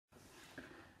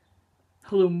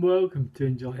Hello and welcome to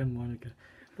Enjoy Harmonica.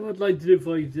 What I'd like to do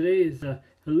for you today is a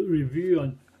little review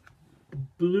on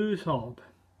Blues Harp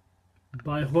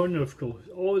by Hohner, of course.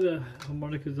 All the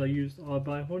harmonicas I use are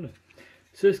by Hohner.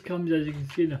 So this comes, as you can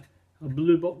see, in a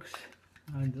blue box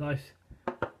and nice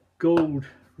gold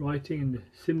writing and the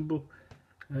symbol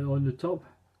on the top.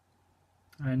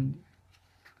 And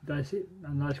that's it,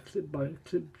 a nice clip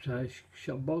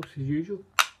shut box as usual.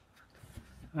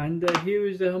 And here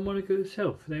is the harmonica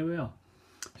itself. There we are.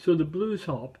 So the Blues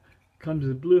Harp comes with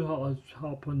the Blue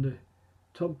Harp on the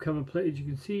top cover plate, as you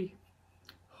can see.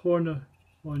 Hohner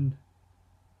on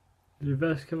the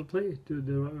reverse cover plate. Do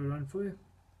the right way around for you.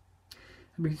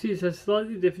 And we can see it has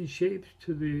slightly different shapes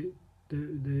to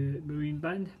the marine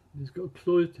band. It's got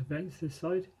closed vents this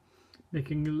side,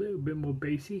 making it a little bit more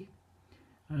bassy.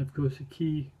 And of course the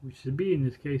key, which is a B in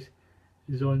this case,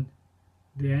 is on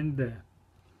the end there.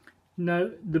 Now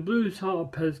the Blues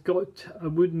Harp has got a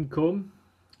wooden comb,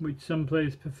 which some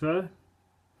players prefer.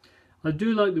 I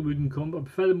do like the wooden comb, but I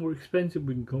prefer the more expensive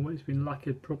wooden comb. It's been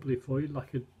lacquered properly for you,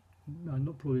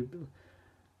 not probably, but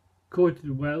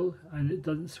coated well, and it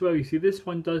doesn't swell. You see, this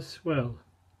one does swell.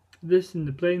 This and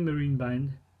the plain marine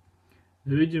band,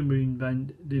 the original marine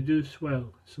band, they do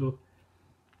swell, so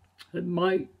it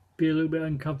might be a little bit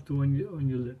uncomfortable on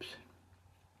your lips.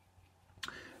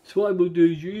 So what I will do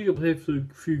is usually play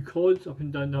a few chords up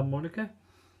and down the harmonica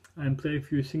and play a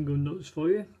few single notes for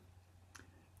you,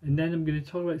 and then I'm going to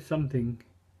talk about something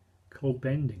called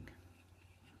bending.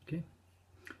 Okay,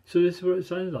 so this is what it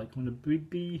sounds like on a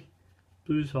B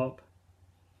Blues Harp.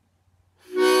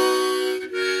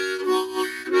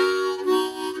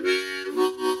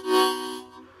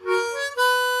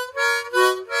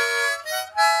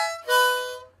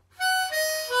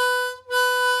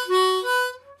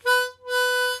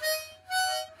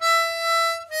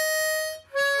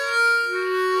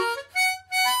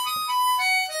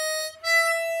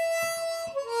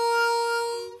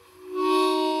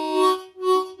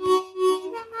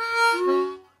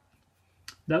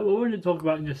 Now what we're going to talk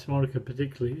about in this harmonica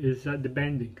particularly is the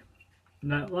bending.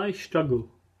 Now I struggle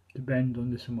to bend on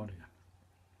this harmonica.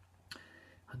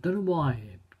 I don't know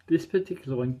why. This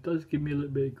particular one does give me a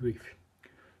little bit of grief.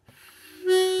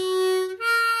 I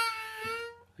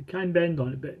can bend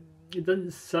on it, but it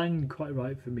doesn't sound quite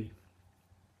right for me.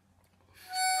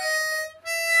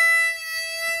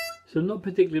 So I'm not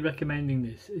particularly recommending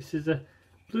this. This is a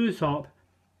Blues Harp.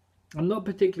 I'm not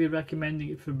particularly recommending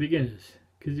it for beginners.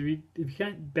 Because if you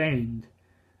can't bend,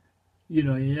 you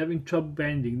know, you're having trouble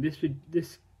bending,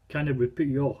 this kind of would put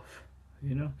you off,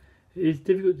 you know. It's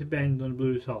difficult to bend on a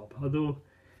Blues Harp, although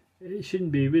it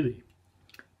shouldn't be really.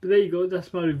 But there you go,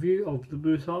 that's my review of the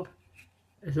Blues Harp.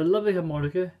 It's a lovely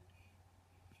harmonica.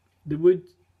 The wood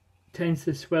tends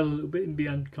to swell a little bit and be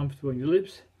uncomfortable on your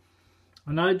lips.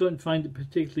 And I don't find it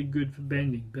particularly good for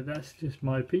bending, but that's just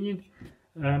my opinion.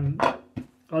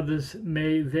 Others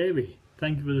may vary.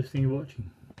 Thank you for listening and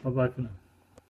watching. Bye bye for now.